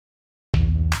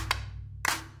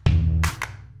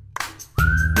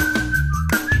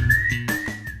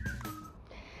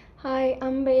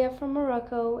I'm Beya from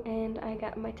Morocco and I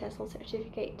got my TESOL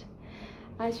certificate.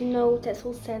 As you know,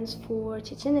 TESOL stands for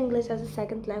Teaching English as a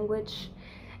Second Language,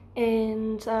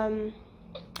 and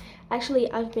actually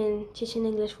I've been teaching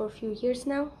English for a few years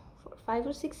now, for 5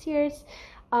 or 6 years.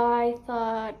 I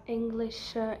taught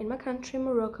English in my country,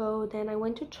 Morocco, then I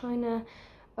went to China.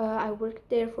 I worked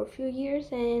there for a few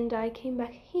years and I came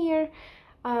back here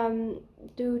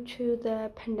due to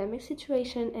the pandemic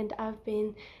situation, and I've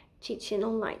been teaching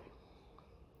online.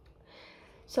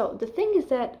 So the thing is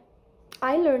that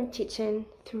I learned teaching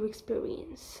through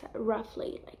experience,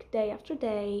 roughly like day after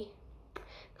day,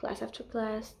 class after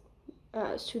class,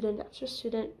 student after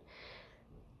student.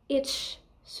 Each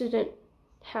student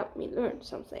helped me learn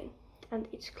something, and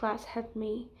each class helped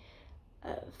me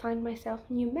find myself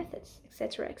new methods,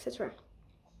 etc., etc.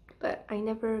 But I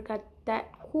never got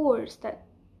that course that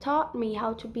taught me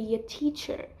how to be a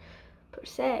teacher per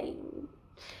se.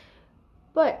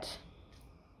 But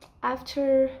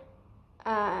after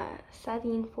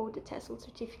studying for the TESOL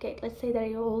certificate, let's say that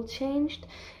it all changed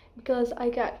because I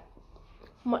got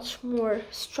much more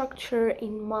structure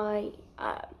in my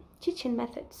teaching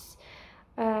methods.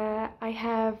 I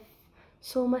have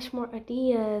so much more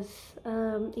ideas.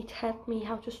 It helped me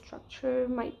how to structure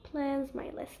my plans,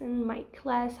 my lesson, my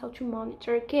class, how to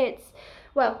monitor kids,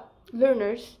 well,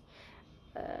 learners.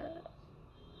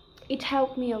 It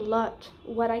helped me a lot.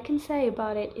 What I can say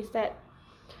about it is that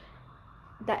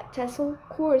TESOL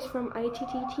course from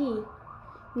ITTT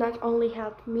not only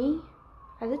helped me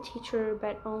as a teacher,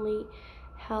 but only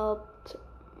helped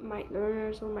my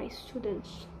learners or my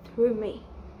students through me.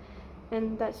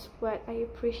 And that's what I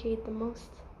appreciate the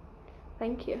most.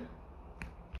 Thank you.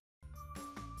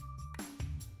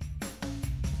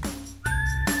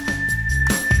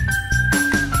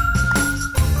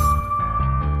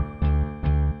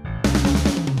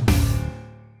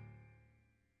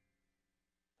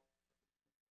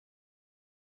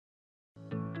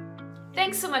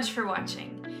 Thanks so much for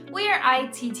watching. We are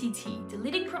ITTT, the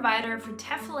leading provider for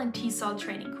TEFL and TESOL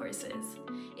training courses.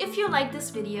 If you like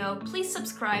this video, please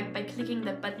subscribe by clicking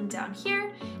the button down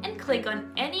here and click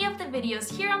on any of the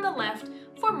videos here on the left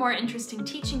for more interesting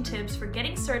teaching tips for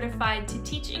getting certified to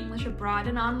teach English abroad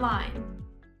and online.